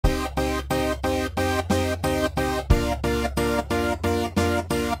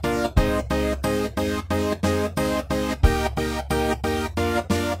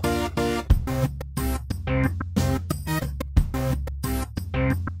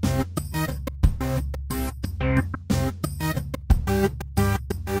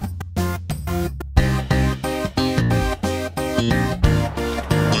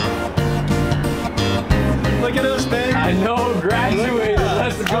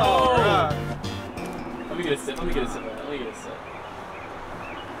get a sip. Let me get a sip. Let me get a sip.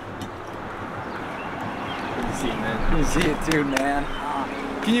 Good to see you, man. You see it too, man.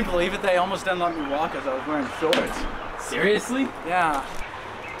 Can you believe it? They almost didn't let me walk as I was wearing shorts. Seriously? Yeah.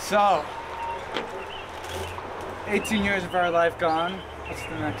 So, 18 years of our life gone. What's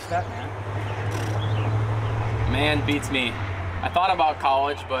the next step, man? Man, beats me. I thought about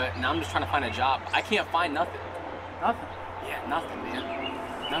college, but now I'm just trying to find a job. I can't find nothing. Nothing. Yeah, nothing, man.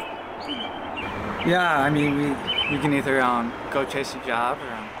 Nothing. Yeah, I mean, we can either go chase a job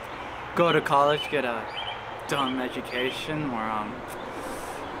or go to college, get a dumb education, or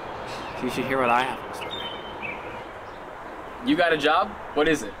you should hear what I have to say. You got a job? What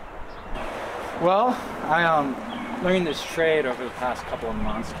is it? Well, I learned this trade over the past couple of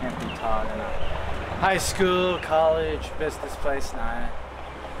months. Can't be taught in a high school, college, business place. Nah,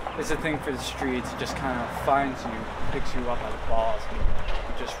 it's a thing for the streets. It just kind of finds you, picks you up by the balls, and you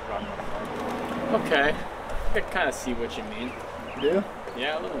just run with it. Okay. I can kind of see what you mean. You do?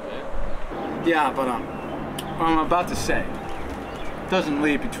 Yeah, a little bit. Yeah, but what I'm about to say doesn't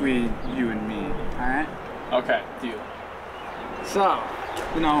lead between you and me, all right? Okay, deal. So,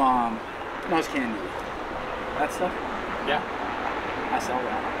 nose candy. That stuff? Yeah. I sell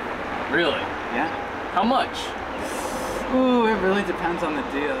that. Really? Yeah. How much? Ooh, it really depends on the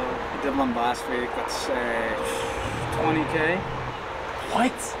deal. I did one last week, let's say 20K.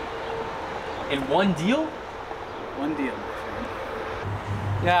 What? In one deal? One deal, my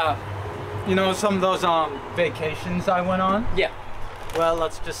friend. Yeah, you know some of those vacations I went on? Yeah. Well,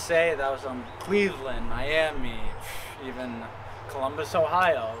 let's just say that was Cleveland, Miami, even Columbus,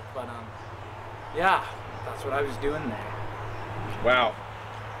 Ohio. But yeah, that's what I was doing there. Wow.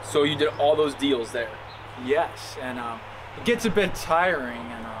 So you did all those deals there? Yes, and it gets a bit tiring,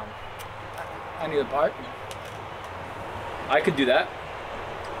 and I need a partner. I could do that.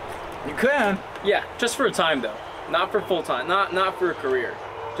 You can. Yeah, just for a time though. Not for full time. Not for a career.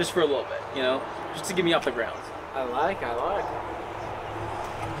 Just for a little bit, you know? Just to get me off the ground. I like.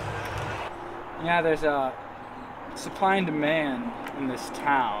 Yeah, there's a supply and demand in this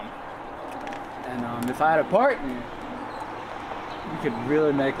town, and if I had a partner, you could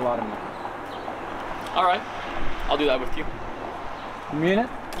really make a lot of money. All right, I'll do that with you. You mean it?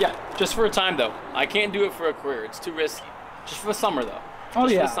 Yeah, just for a time though. I can't do it for a career. It's too risky. Just for the summer though. Oh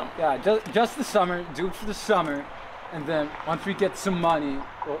just yeah, for the summer. yeah. Just the summer. Do it for the summer, and then once we get some money,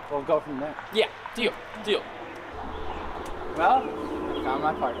 we'll go from there. Yeah, deal. Well, found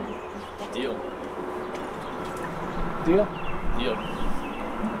my partner. Deal.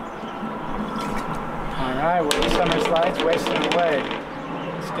 All right, well, the summer's lights wasting away.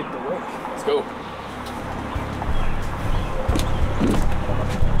 Let's get to work. Let's go.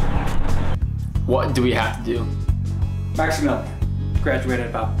 What do we have to do? Maximilian graduated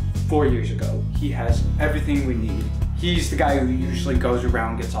about 4 years ago. He has everything we need. He's the guy who usually goes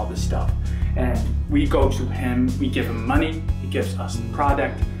around and gets all this stuff. And we go to him, we give him money, he gives us the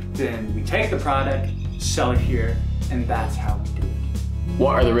product, then we take the product, sell it here, and that's how we do it.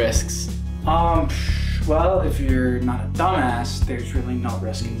 What are the risks? Well, if you're not a dumbass, there's really no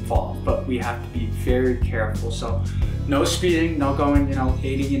risk involved, but we have to be very careful. So no speeding, no going,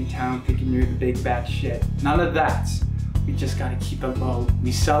 80 in town thinking you're the big bad shit. None of that. We just gotta keep it low.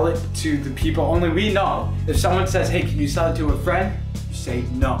 We sell it to the people only we know. If someone says, hey, can you sell it to a friend? You say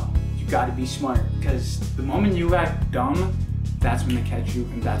no. You gotta be smart, because the moment you act dumb, that's when they catch you,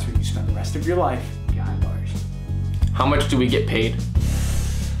 and that's when you spend the rest of your life behind bars. How much do we get paid?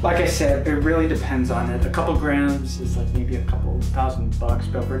 Like I said, it really depends on it. A couple grams is like maybe a couple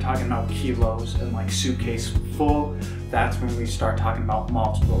 $1,000, but if we're talking about kilos and like suitcase full, that's when we start talking about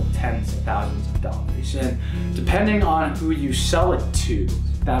multiple tens of thousands of dollars. And depending on who you sell it to,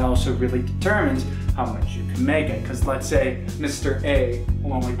 that also really determines how much you can make it. Because let's say Mr. A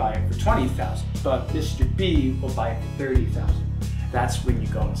will only buy it for $20,000, but Mr. B will buy it for $30,000. That's when you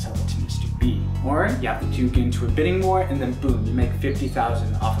go and sell it to Mr. B. Or you have to get into a bidding war, and then boom, you make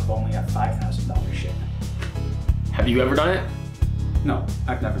 $50,000 off of only a $5,000 shipment. Have you ever done it? No,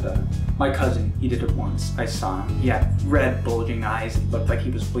 I've never done it. My cousin, he did it once. I saw him. He had red bulging eyes. It looked like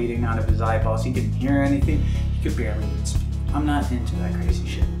he was bleeding out of his eyeballs. He didn't hear anything. He could barely even speak. I'm not into that crazy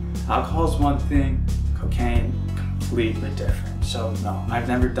shit. Alcohol's one thing, cocaine, completely different. So no, I've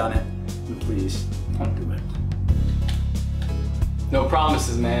never done it, and please, don't do it. No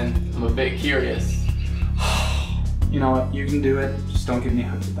promises, man. I'm a bit curious. You know what? You can do it. Just don't get me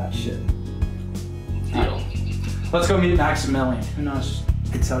hooked with that shit. Deal. Let's go meet Maximilian. Who knows?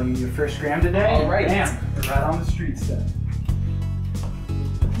 I could sell you your first gram today. All right. Damn, we're right on the streets then.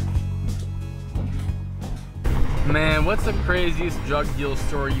 Man, what's the craziest drug deal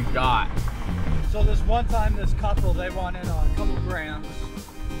story you got? So this one time, this couple, they wanted a couple grams.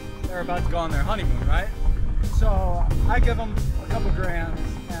 They're about to go on their honeymoon, right? So I give them a couple grams,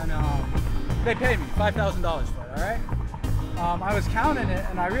 and they paid me $5,000 for it, all right? I was counting it,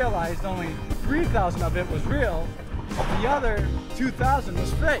 and I realized only 3,000 of it was real. The other 2,000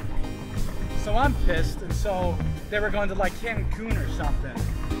 was fake. So I'm pissed, and so they were going to like Cancun or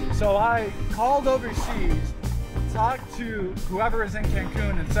something. So I called overseas, talked to whoever is in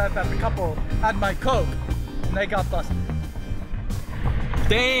Cancun, and said that the couple had my Coke, and they got busted.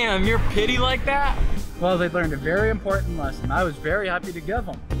 Damn, you're pity like that? Well, they learned a very important lesson. I was very happy to give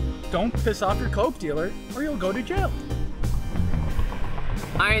them. Don't piss off your Coke dealer, or you'll go to jail.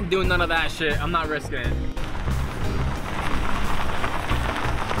 I ain't doing none of that shit. I'm not risking it.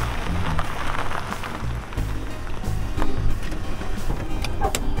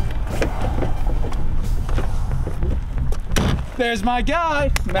 There's my guy,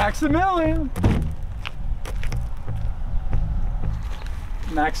 Maximilian.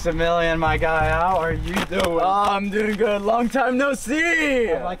 Maximilian, my guy, how are you doing? Oh, I'm doing good. Long time no see.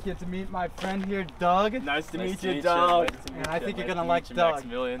 I'd like you to meet my friend here, Doug. Nice to meet you, Doug. And I think you're gonna like Doug.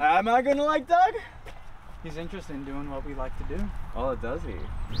 Am I gonna like Doug? He's interested in doing what we like to do. Oh, does he?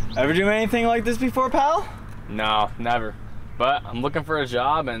 Ever do anything like this before, pal? No, never. But I'm looking for a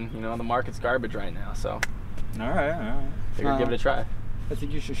job, and you know the market's garbage right now, so All right. figure give it a try. I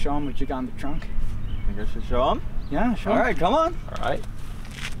think you should show him what you got in the trunk. Think I should show him? Yeah, show All him. right, come on. All right.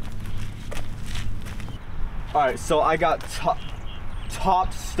 All right, so I got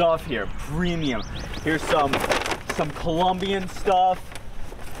top stuff here, premium. Here's some Colombian stuff.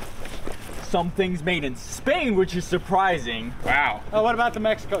 Some things made in Spain, which is surprising. Wow. Oh, what about the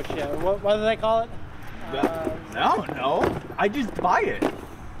Mexico shit? What do they call it? No. I just buy it.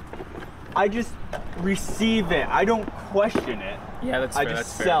 I just receive it. I don't question it. Yeah, that's I fair.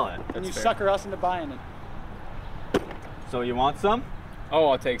 just that's sell fair. it. And you That's fair. sucker us into buying it. So you want some? Oh,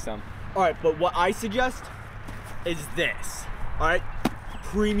 I'll take some. All right, but what I suggest is this. All right,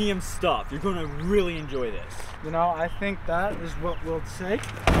 premium stuff. You're gonna really enjoy this. You know, I think that is what we'll take.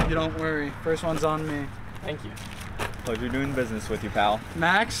 You don't worry. First one's on me. Thank you. Pleasure doing business with you, pal.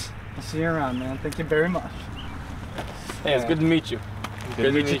 Max, I'll see you around, man. Thank you very much. Hey, it's good to meet you. Good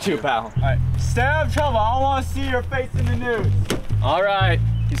to meet you too, pal. All right, stay out of trouble. I don't want to see your face in the news. All right.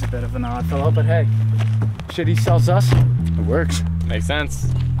 He's a bit of an odd fellow, but hey, shit he sells us, it works. Makes sense.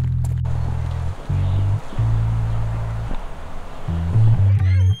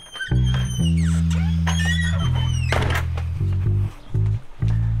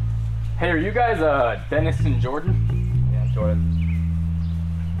 Hey, are you guys Dennis and Jordan? Yeah, Jordan.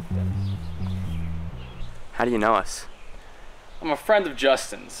 How do you know us? I'm a friend of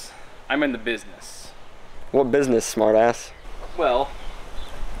Justin's. I'm in the business. What business, smartass? Well,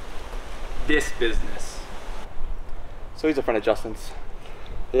 this business. So he's a friend of Justin's.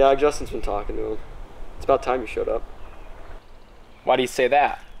 Yeah, Justin's been talking to him. It's about time you showed up. Why do you say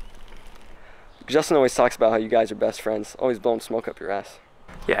that? Justin always talks about how you guys are best friends, always blowing smoke up your ass.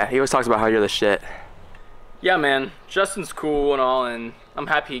 Yeah, he always talks about how you're the shit. Yeah, man, Justin's cool and all, and I'm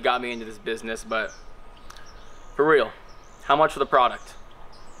happy he got me into this business, but for real, how much for the product?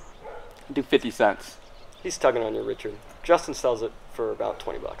 I do 50 cents. He's tugging on you, Richard. Justin sells it for about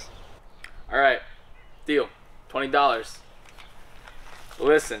 20 bucks. All right, deal, $20.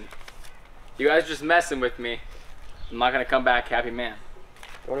 Listen, you guys just messing with me. I'm not gonna come back happy man.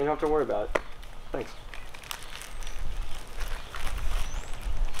 Don't even have to worry about it. Thanks.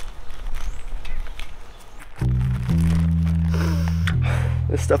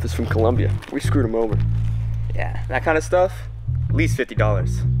 This stuff is from Colombia. We screwed him over. Yeah, that kind of stuff, at least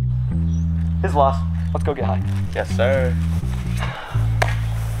 $50. His loss. Let's go get high. Yes, sir.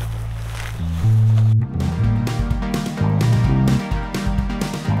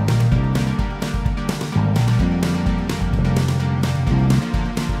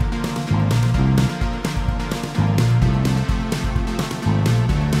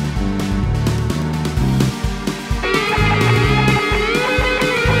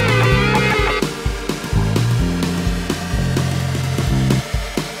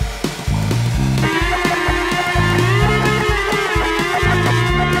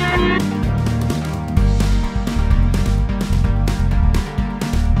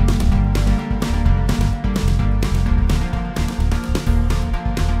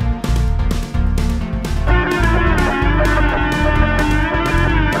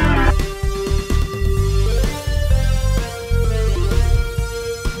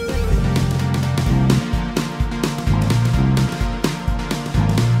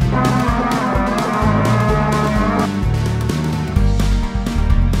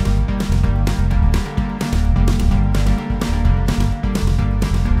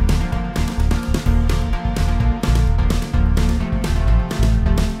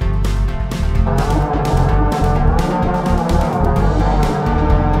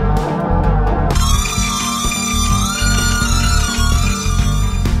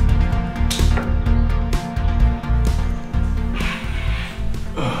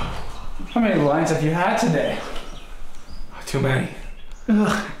 have you had today? Too many.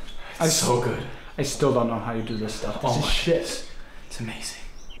 Ugh. It's so good. I still don't know how you do this stuff. This is shit. It's amazing.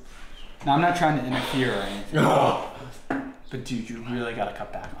 Now, I'm not trying to interfere or anything. Oh, But dude, you really gotta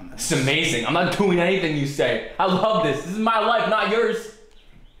cut back on this. it's amazing. I'm not doing anything you say. I love this. This is my life, not yours.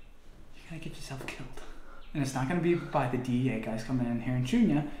 You're gonna get yourself killed. And it's not gonna be by the DEA guys coming in here and shooting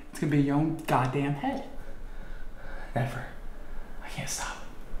you. It's gonna be your own goddamn head. Never. I can't stop.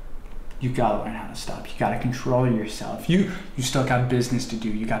 You gotta learn how to stop. You gotta control yourself. You still got business to do.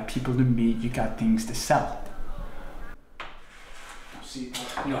 You got people to meet. You got things to sell. See,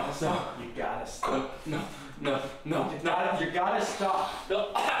 No, you gotta stop. no. You gotta stop.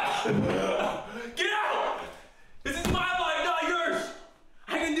 No. Get out! This is my life, not yours.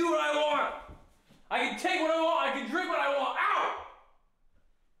 I can do what I want. I can take what I want. I can drink what I want. Ow!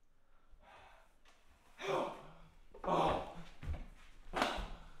 Oh.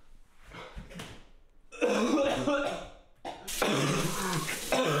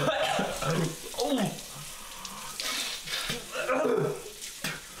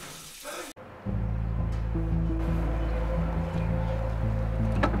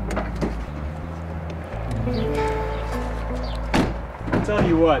 I'll tell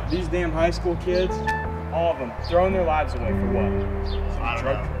you what, these damn high school kids, all of them, throwing their lives away for what? I don't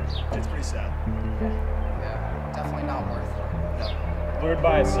know. It's pretty sad. Yeah, definitely not worth it. Lured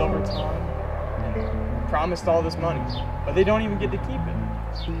by a silver tongue and promised all this money, but they don't even get to keep it.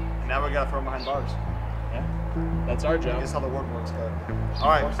 Now we gotta throw them behind bars. Yeah, that's our job. That's how the world works, but.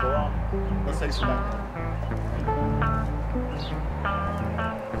 Alright, So long. let's take some back.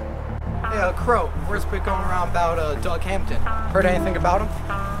 Hey, Crow, word's been going around about Doug Hampton. Heard anything about him?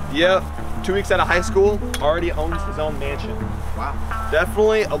 Yep, 2 weeks out of high school, already owns his own mansion. Wow.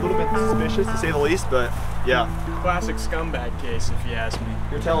 Definitely a little bit suspicious to say the least, but yeah. Classic scumbag case, if you ask me.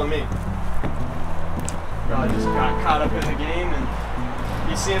 You're telling me. Probably just got caught up in the game and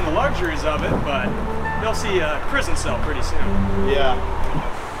he's seeing the luxuries of it, but they'll see a prison cell pretty soon. Yeah.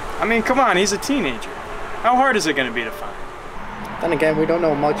 I mean, come on, he's a teenager. How hard is it going to be to find? Then again, we don't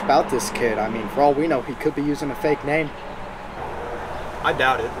know much about this kid. I mean, for all we know, he could be using a fake name. I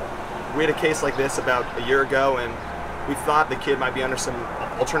doubt it. We had a case like this about a year ago, and we thought the kid might be under some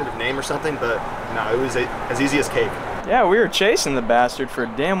alternative name or something, but no, it was as easy as cake. Yeah, we were chasing the bastard for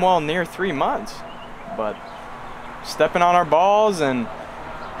damn well near 3 months. But stepping on our balls and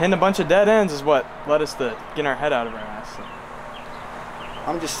hitting a bunch of dead ends is what led us to getting our head out of our ass.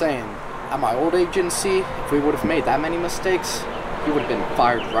 I'm just saying, at my old agency, if we would have made that many mistakes, he would have been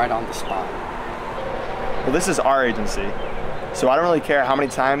fired right on the spot. Well, this is our agency, so I don't really care how many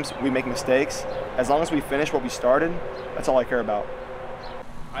times we make mistakes. As long as we finish what we started, that's all I care about.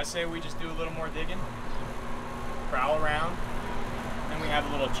 I say we just do a little more digging, prowl around, and we have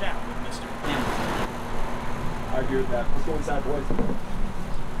a little chat with Mr. Hampton. I agree with that. Let's go inside, boys.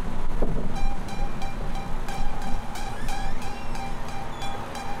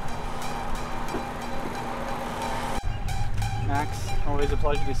 Max, always a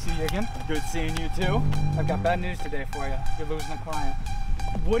pleasure to see you again. Good seeing you too. I've got bad news today for you. You're losing a client.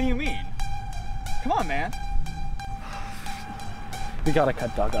 What do you mean? Come on, man. We gotta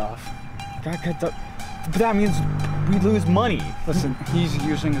cut Doug off. But that means we lose money. Listen, he's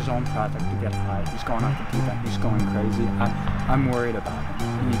using his own product to get high. He's going off the deep end. He's going crazy. I'm worried about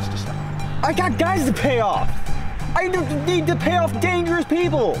him. He needs to stop. I got guys to pay off. I need to pay off dangerous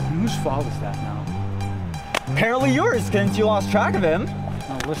people. And whose fault is that now? Apparently yours, since you lost track of him.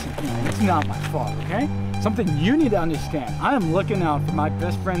 Now listen, man, it's not my fault, okay? Something you need to understand. I am looking out for my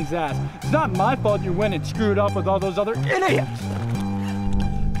best friend's ass. It's not my fault you went and screwed up with all those other idiots.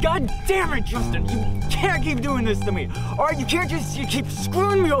 God damn it, Justin! You can't keep doing this to me. All right, you can't just keep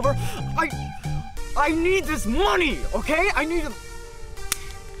screwing me over. I need this money, okay? I need to.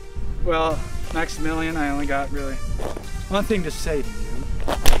 Well, Maximilian, I only got really one thing to say to you.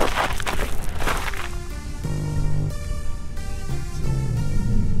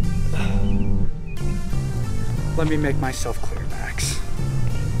 Let me make myself clear, Max.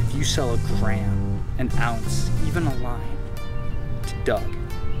 If you sell a gram, an ounce, even a line to Doug,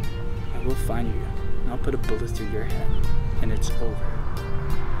 I will find you and I'll put a bullet through your head and it's over.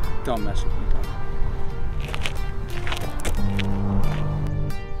 Don't mess with me, Doug.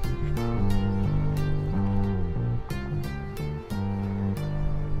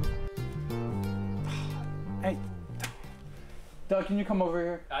 Hey, Doug, can you come over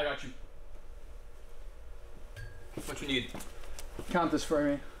here? I got you. What you need? Count this for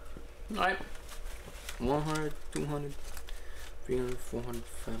me. Alright. 100, 200, 300, 400,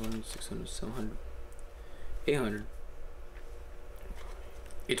 500, 600, 700, 800,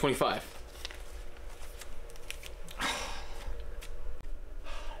 825.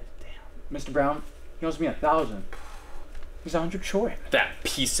 Mr. Brown, he owes me 1,000. He's 100 short. That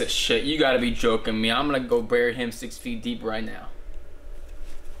piece of shit. You gotta be joking me. I'm gonna go bury him 6 feet deep right now.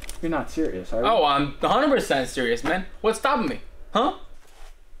 You're not serious, are you? Oh, I'm 100% serious, man. What's stopping me? Huh?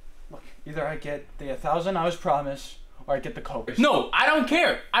 Look, either I get the 1,000 I was promised, or I get the coke. No, I don't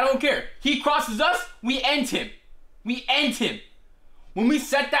care. I don't care. He crosses us, we end him. We end him. When we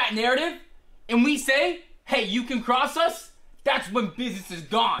set that narrative, and we say, hey, you can cross us, that's when business is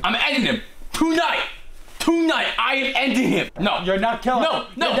gone. I'm ending him. Tonight. Tonight, I am ending him. No. You're not killing him.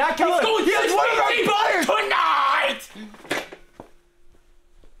 No. You're not killing him. He's going 6 feet deep tonight.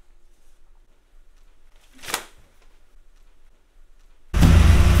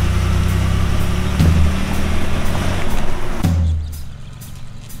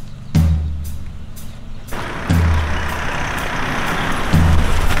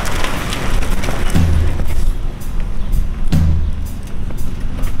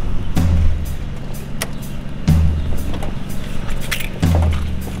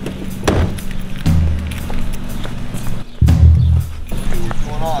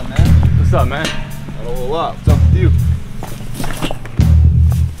 What's up, man? What's up with you?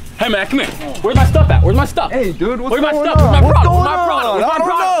 Hey, man, come here. Where's my stuff at? Where's my stuff? Hey, dude, what's Where's my going stuff? on? Where's my What's product? going Where's my product? on? Where's my I don't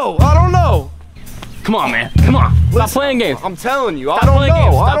product? know. I don't know. Come on, man. Come on. Stop Listen, playing games. I'm telling you. Stop I don't playing know.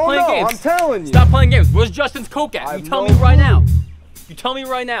 games. I Stop don't playing know. games. I'm telling you. Stop playing games. Where's Justin's coke at? I You have tell no me right clue. now. You tell me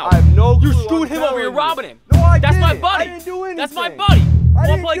right now. I have no clue. You screwed I'm him over. telling You're you. robbing him. No, I That's didn't. my buddy. I didn't do anything. That's my buddy. I Wanna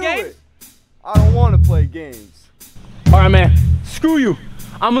didn't play do games? it. I don't want to play games. All right, man. Screw you.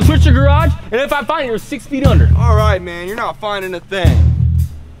 I'm gonna switch your garage, and if I find it, you're 6 feet under. All right, man. You're not finding a thing.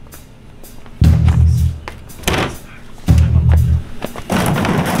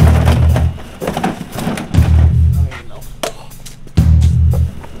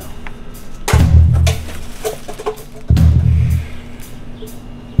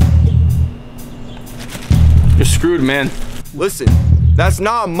 You're screwed, man. Listen, that's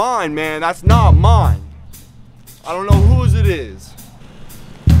not mine, man. That's not mine. I don't know whose it is.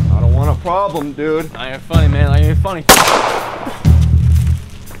 I don't want a problem, dude. Not even funny, man. Not even funny.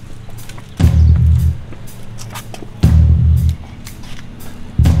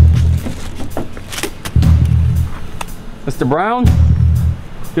 Mr. Brown,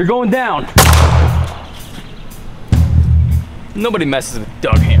 you're going down. Nobody messes with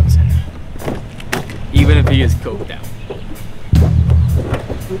Doug Hamilton, even if he is coked out.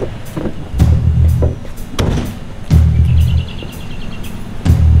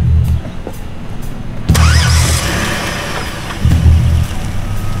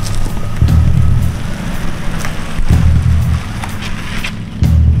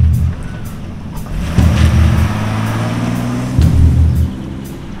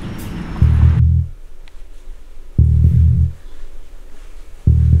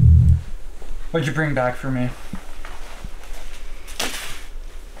 What'd you bring back for me?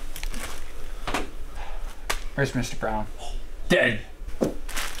 Where's Mr. Brown? Dead.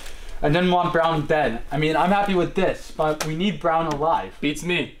 I didn't want Brown dead. I mean, I'm happy with this, but we need Brown alive. Beats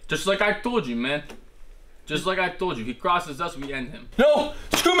me. Just like I told you, man. Just like I told you. He crosses us, we end him. No!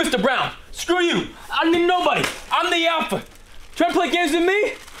 Screw Mr. Brown! Screw you! I need nobody! I'm the alpha! Try to play games with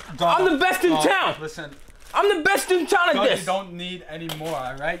me? I'm the best in town! Listen, I'm the best in town at Doug, this! you don't need any more,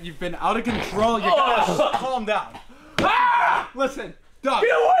 alright? You've been out of control. You gotta calm down. Ah! Listen, Doug, Get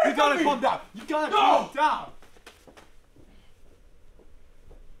away you from gotta me! calm down. You gotta No! calm down.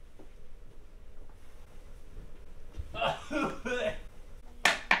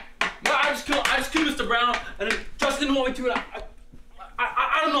 No, I just killed Mr. Brown, and then Justin didn't want me to, and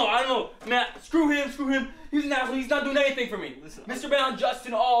I don't know, man, screw him, he's an asshole, he's not doing anything for me. Listen, Mr. Brown,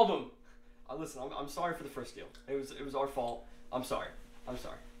 Justin, all of them. Listen, I'm sorry for the first deal. It was our fault. I'm sorry.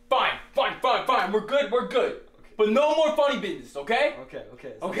 Fine, we're good, Okay. but no more funny business, okay? Okay.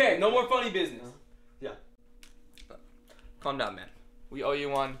 Okay, no more funny business. Yeah. Calm down, man. We owe you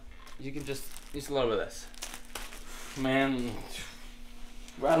one. You can just a little bit of this. Man,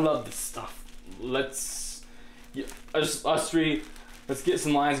 I love this stuff. Let's, us three, let's get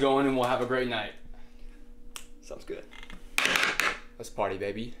some lines going and we'll have a great night. Sounds good. Let's party,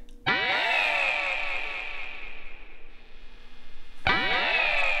 baby.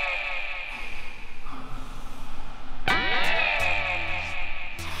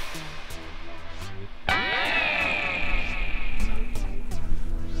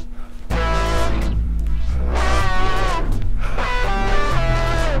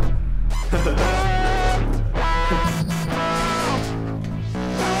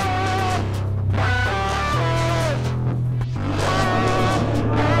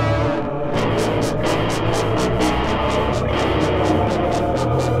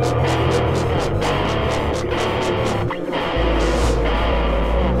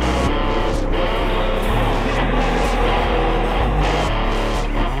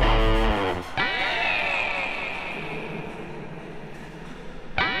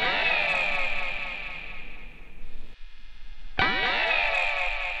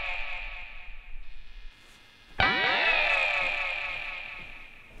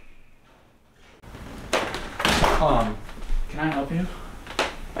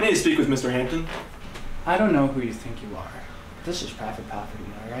 I need to speak with Mr. Hampton. I don't know who you think you are. This is private property,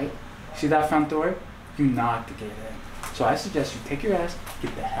 alright? See that front door? You knocked to get in. So I suggest you take your ass,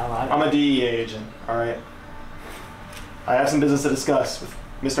 get the hell out of here. I'm a DEA agent, alright? I have some business to discuss with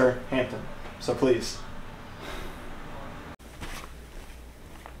Mr. Hampton, so please.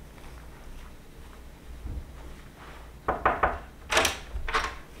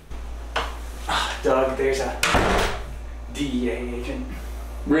 Doug, there's a DEA agent.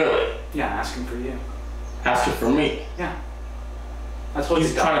 Really? Yeah, asking for you. Asking for me? Yeah. I told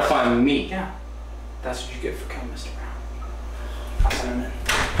He's you. trying to find me. Yeah. That's what you get for killing Mr. Brown. I'll send him in.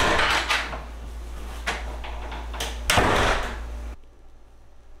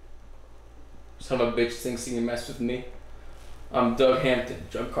 Son of a bitch thinks he can mess with me. I'm Doug Hampton,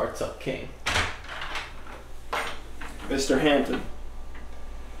 drug cartel king. Mr. Hampton,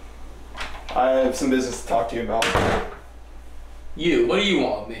 I have some business to talk to you about. You, what do you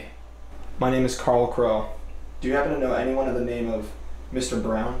want with me? My name is Carl Crow. Do you happen to know anyone of the name of Mr.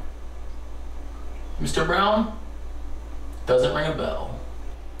 Brown? Mr. Brown? Doesn't ring a bell.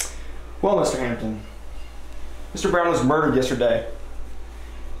 Well, Mr. Hampton, Mr. Brown was murdered yesterday,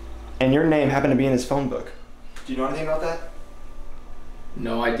 and your name happened to be in his phone book. Do you know anything about that?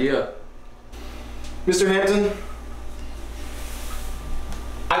 No idea. Mr. Hampton,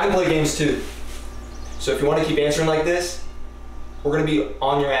 I can play games too. So if you want to keep answering like this, we're going to be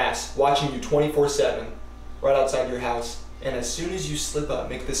on your ass, watching you 24/7, right outside your house. And as soon as you slip up,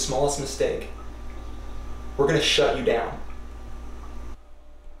 make the smallest mistake, we're going to shut you down.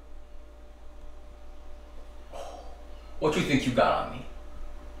 What you think you got on me?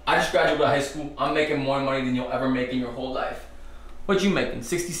 I just graduated high school. I'm making more money than you'll ever make in your whole life. What you making?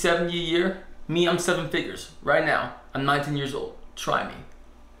 60, 70 a year? Me, I'm 7 figures. Right now, I'm 19 years old. Try me.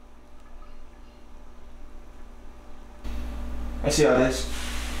 I see how it is.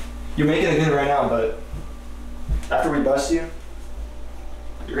 You're making it good right now, but after we bust you,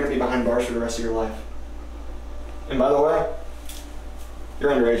 you're going to be behind bars for the rest of your life. And by the way, you're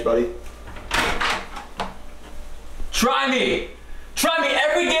underage, buddy. Try me! Try me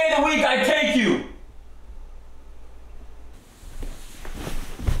every day of the week, I take you!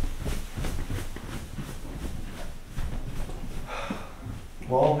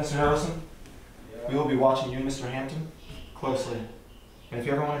 Well, Mr. Harrison, we will be watching you and Mr. Hampton closely. And if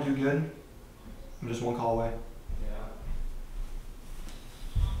you ever want to do good, I'm just one call away.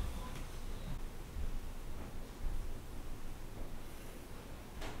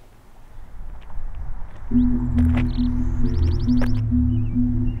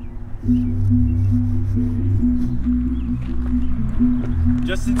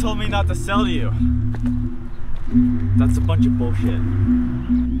 Justin told me not to sell to you. That's a bunch of bullshit.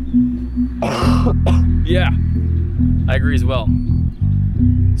 Yeah, I agree as well.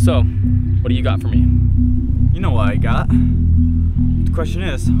 So, what do you got for me? You know what I got. The question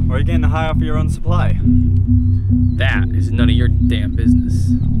is, are you getting high off of your own supply? That is none of your damn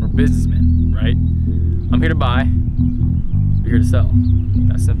business. We're businessmen, right? I'm here to buy, you're here to sell.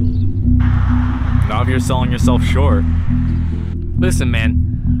 That's simple. Not if you're selling yourself short. Listen,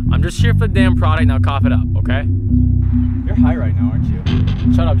 man, I'm just here for the damn product, now cough it up, okay? You're high right now, aren't you?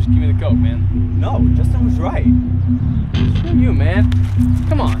 Shut up, just give me the coke, man. No, Justin was right. Screw you, man.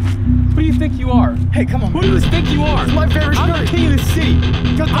 Come on. Who do you think you are? Hey, come on. Who do you think you are? It's my favorite shirt. I'm the king of the city.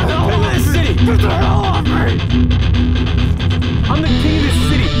 Get the I'm the hell king of off the me. city. Get the hell off me! I'm the king of the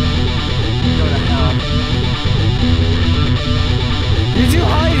city. Go to hell. You're too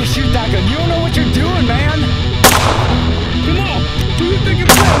high to shoot that gun. You don't know what you're doing, man. Come on. Who do you think you're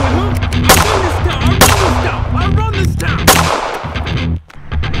playing with, huh? I run this town.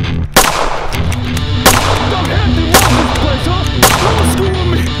 Doug Hampton runs this place, huh? No school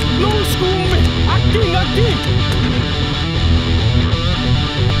with me. No school with me.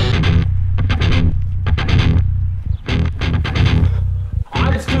 I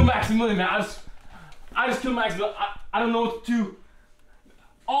just killed Maximilian, man. I just killed Maximilian. I don't know what to do.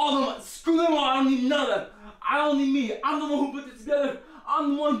 All of them, screw them all. I don't need none of them. I don't need me. I'm the one who put this together.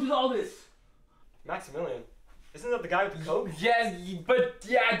 I'm the one who did all this. Maximilian? Isn't that the guy with the coke? Yes, but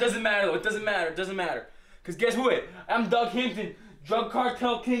yeah, it doesn't matter though. It doesn't matter. It doesn't matter. Because guess what? I'm Doug Hampton, drug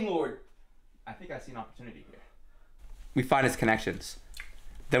cartel king lord. I think I see an opportunity here. We find his connections.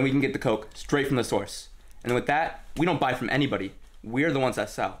 Then we can get the coke straight from the source. And with that, we don't buy from anybody. We're the ones that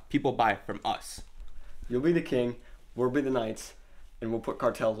sell. People buy from us. You'll be the king, we'll be the knights, and we'll put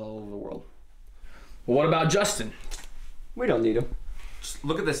cartels all over the world. Well, what about Justin? We don't need him. Just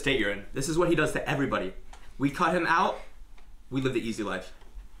look at the state you're in. This is what he does to everybody. We cut him out, we live the easy life.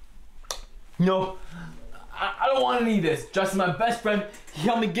 No, I don't want any of this. Justin's my best friend. He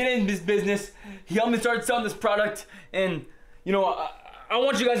helped me get in this business. He helped me start selling this product. And, you know, I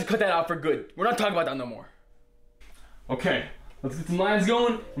want you guys to cut that out for good. We're not talking about that no more. Okay, let's get some lines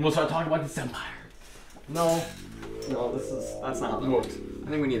going, and we'll start talking about this empire. No, that's not how that works. I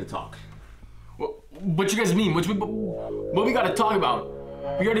think we need to talk. What you guys mean? What we gotta talk about?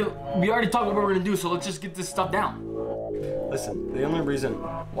 We already talked about what we're gonna do, so let's just get this stuff down. Listen, the only reason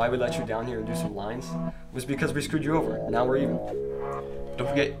why we let you down here and do some lines was because we screwed you over, and now we're even. Don't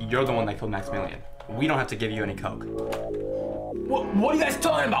forget, you're the one that killed Maximilian. We don't have to give you any coke. What are you guys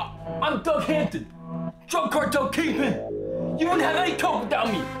talking about? I'm Doug Hampton, drug cartel kingpin. You don't have any coke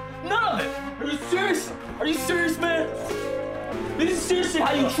without me. None of it. Are you serious? Are you serious, man? This is seriously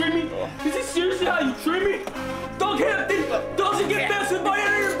how you treat me? This is seriously how you treat me? Doug Hampton doesn't get messed with by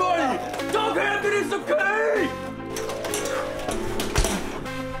anybody. Doug Hampton is okay.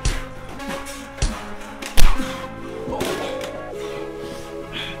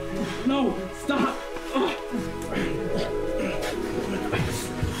 No, stop.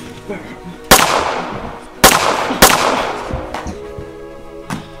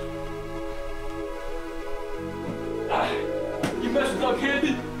 You mess with Doug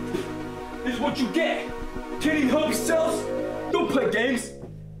Hampton, this is what you get. Can't even help yourselves. Don't play games.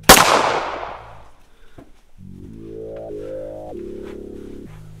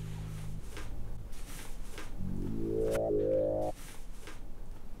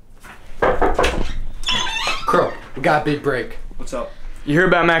 Crow, we got a big break. What's up? You hear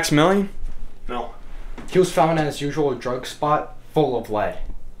about Maximilian? No. He was found at his usual drug spot full of lead.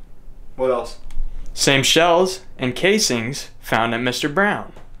 What else? Same shells and casings found at Mr.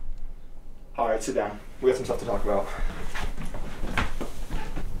 Brown. Alright, sit down. We got some stuff to talk about.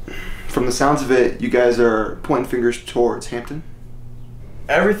 From the sounds of it, you guys are pointing fingers towards Hampton?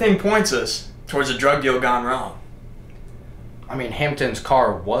 Everything points us towards a drug deal gone wrong. I mean, Hampton's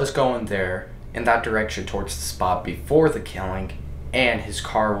car was going there in that direction towards the spot before the killing, and his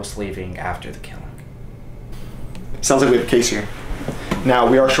car was leaving after the killing. Sounds like we have a case here. Now,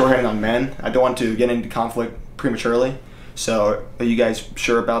 we are shorthanded on men. I don't want to get into conflict prematurely. So, are you guys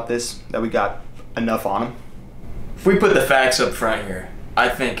sure about this? That we got enough on them? If we put the facts up front here, I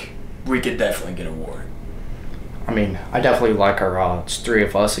think we could definitely get a warrant. I mean, I definitely like our odds. 3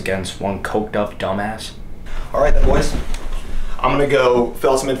 of us against one coked up dumbass. Alright then, boys. I'm gonna go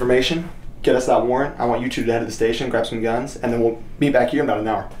fill out some information, get us that warrant. I want you two to head to the station, grab some guns, and then we'll meet back here in about an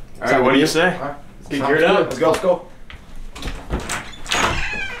hour. Alright, what do you say? Alright, Get geared up. Let's go. Let's go.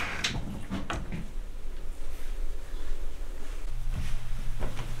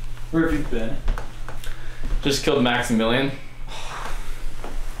 Where have you been? Just killed Maximilian.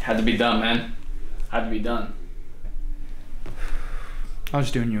 Had to be done, man. Had to be done. I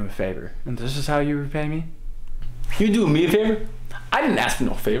was doing you a favor, and this is how you repay me? You doing me a favor? I didn't ask for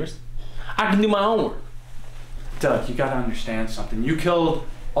no favors. I can do my own work. Doug, you gotta understand something. You killed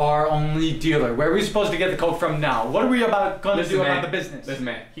our only dealer. Where are we supposed to get the coke from now? What are we gonna do about the business? Listen,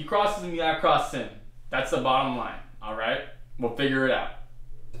 man. He crosses me, I cross him. That's the bottom line, all right? We'll figure it out.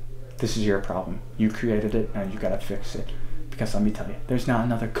 This is your problem. You created it, and you gotta fix it. Because let me tell you, there's not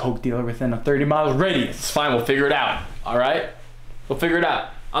another coke dealer within a 30-mile radius. It's fine, we'll figure it out, all right? We'll figure it out.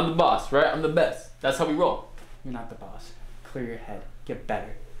 I'm the boss, right? I'm the best. That's how we roll. You're not the boss. Clear your head. Get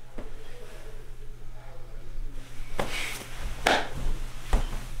better.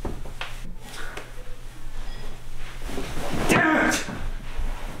 Damn it!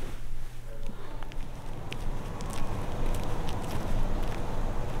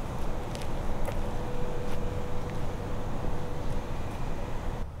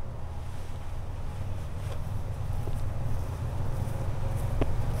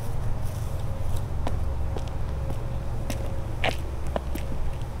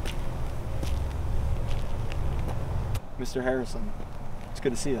 Mr. Harrison, it's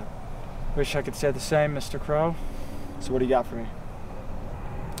good to see you. Wish I could say the same, Mr. Crow. So what do you got for me?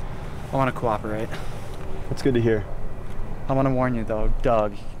 I want to cooperate. That's good to hear. I want to warn you, though,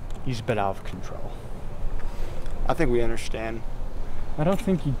 Doug, he's a bit out of control. I think we understand. I don't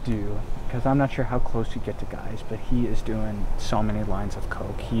think you do, because I'm not sure how close you get to guys, but he is doing so many lines of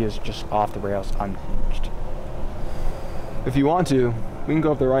coke. He is just off the rails, unhinged. If you want to, we can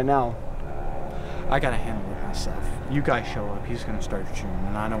go up there right now. I gotta handle it myself. You guys show up, he's gonna start shooting,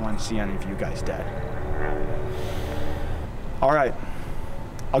 and I don't want to see any of you guys dead. All right,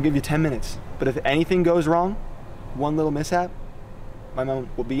 I'll give you 10 minutes. But if anything goes wrong, one little mishap, my mom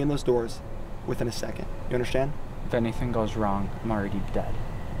will be in those doors within a second. You understand? If anything goes wrong, I'm already dead.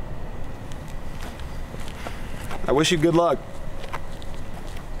 I wish you good luck.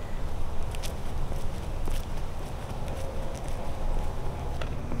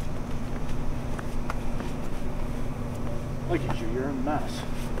 Look at you, you're a mess.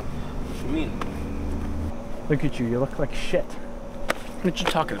 What do you mean? Look at you, you look like shit. What you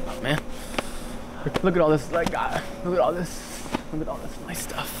talking about, man? Look at all this, look at all this nice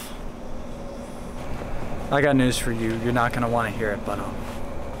stuff. I got news for you. You're not gonna want to hear it, but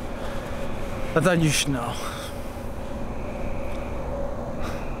I thought you should know.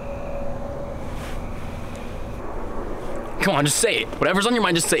 Come on, just say it. Whatever's on your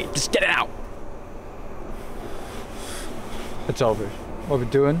mind, just say it. Just get it out. It's over. What we're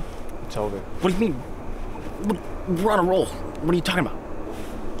doing, it's over. What do you mean? We're on a roll. What are you talking about?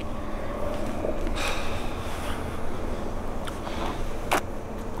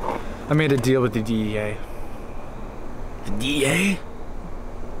 I made a deal with the DEA. The DEA?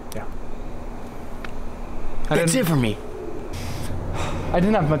 Yeah. That's it for me. I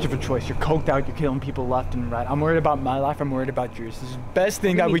didn't have much of a choice. You're coked out, you're killing people left and right. I'm worried about my life, I'm worried about yours. This is the best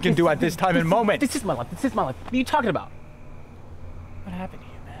thing that we can do at this time and moment. This is my life. This is my life. What are you talking about? What happened to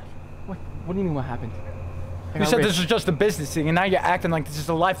you, man? What do you mean what happened? You said this was just a business thing, and now you're acting like this is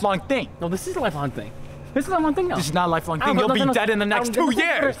a lifelong thing. No, this is a lifelong thing. This is a lifelong thing now. This is not a lifelong thing. You'll be dead in the next 2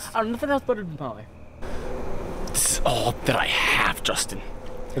 years. I don't know if that's better than my life. This is all that I have, Justin.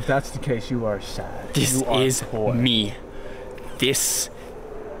 If that's the case, you are sad. This is me. This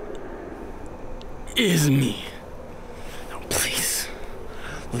is me. Now, please,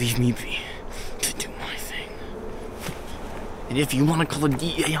 leave me be to do my thing. And if you want to call the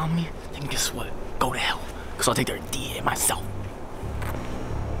DEA on me, then guess what? Go to hell, because I'll take their DEA myself.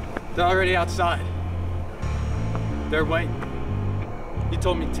 They're already outside. They're waiting. You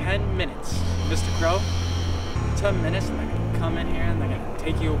told me 10 minutes, Mr. Crow. 10 minutes, and they're gonna come in here and they're gonna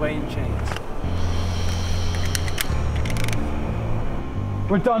take you away in chains.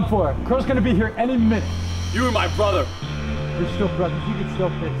 We're done for. Crow's gonna be here any minute. You were my brother. We're still brothers. You can still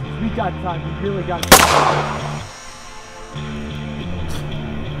fix this. We got time. We really got time.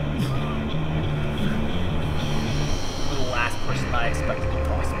 You're the last person I expected to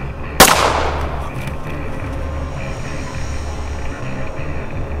cross me.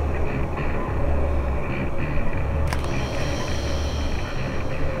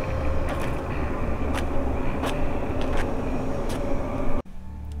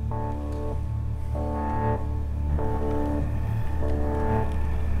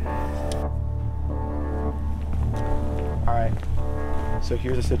 So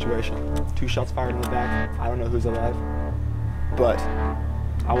here's the situation. 2 shots fired in the back. I don't know who's alive. But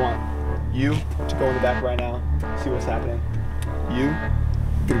I want you to go in the back right now, see what's happening. You're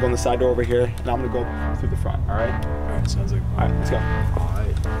gonna go in the side door over here, and I'm gonna go through the front, alright? Alright, sounds like. Alright, let's go.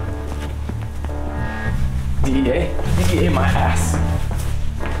 Alright. DEA my ass.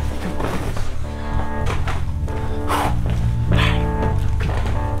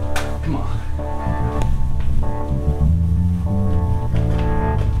 Come on.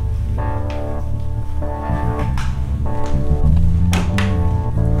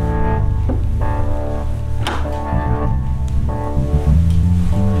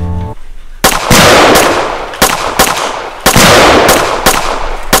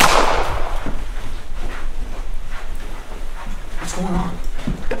 What's going on?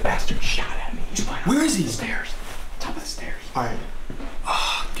 The bastard shot at me. He's behind Where is he? the stairs. Top of the stairs. Alright.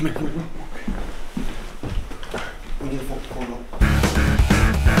 Come here, come here. We need a phone call.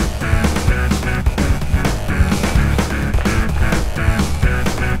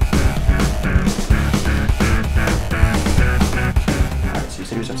 Alright, so you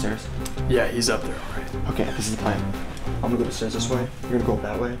said he was upstairs? Yeah, he's up there already. Okay, this is the plan. I'm gonna go upstairs this way, you're gonna go up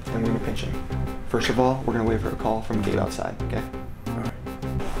that way, and we're gonna pinch him. First of all, we're gonna wait for a call from Gabe outside, okay? Alright.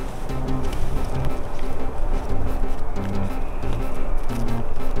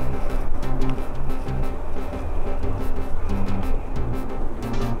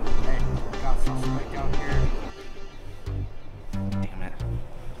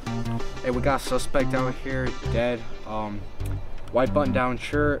 Hey, we got a suspect out here, dead. White button-down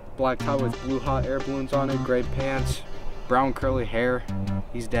shirt, black tie with blue hot air balloons on it, gray pants, brown curly hair.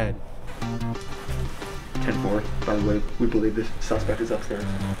 He's dead. 10-4. By the way, we believe this suspect is upstairs.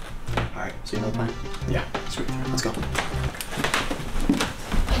 Alright, so you know the plan? Yeah. Sweet. Let's go.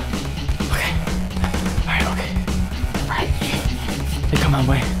 They come my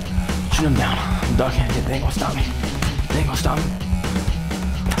way. Shoot him down. I'm ducking. They ain't gonna stop me. They ain't gonna stop me.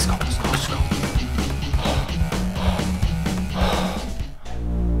 Let's go. Let's go. Let's go.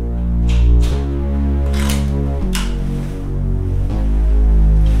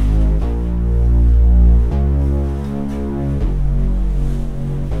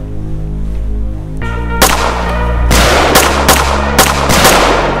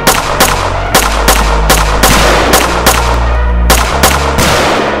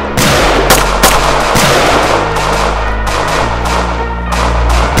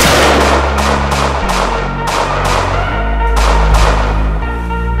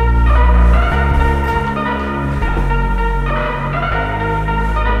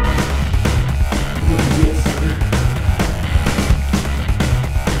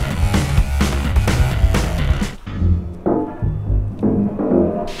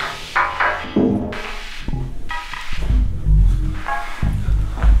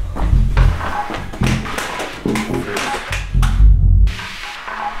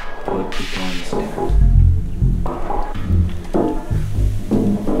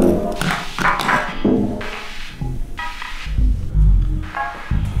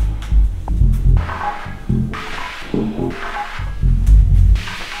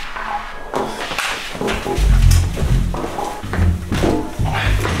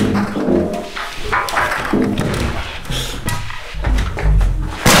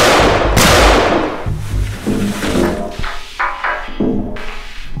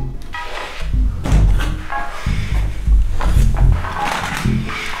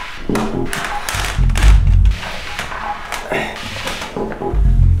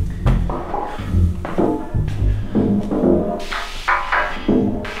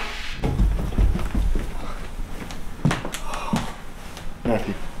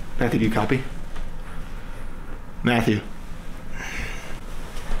 Matthew. Matthew, do you copy? Matthew.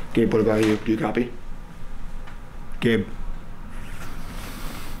 Gabe, what about you? Do you copy? Gabe.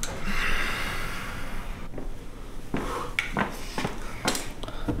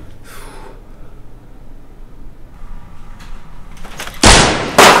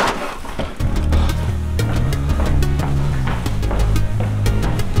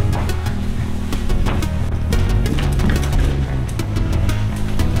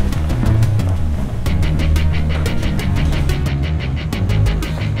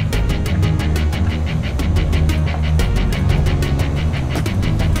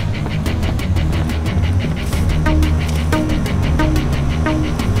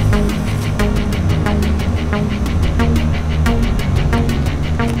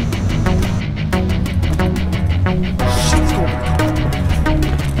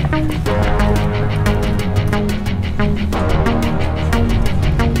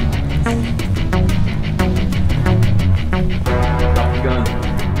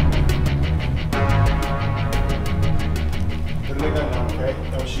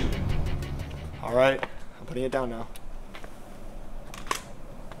 All right, I'm putting it down now.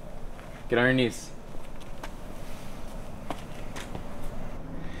 Get on your knees.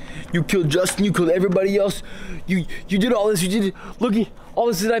 You killed Justin, you killed everybody else. You did all this, you did, look at all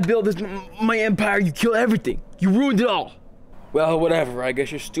this that I built, this my empire, you killed everything. You ruined it all. Well, whatever, I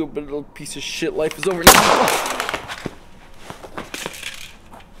guess your stupid little piece of shit life is over now.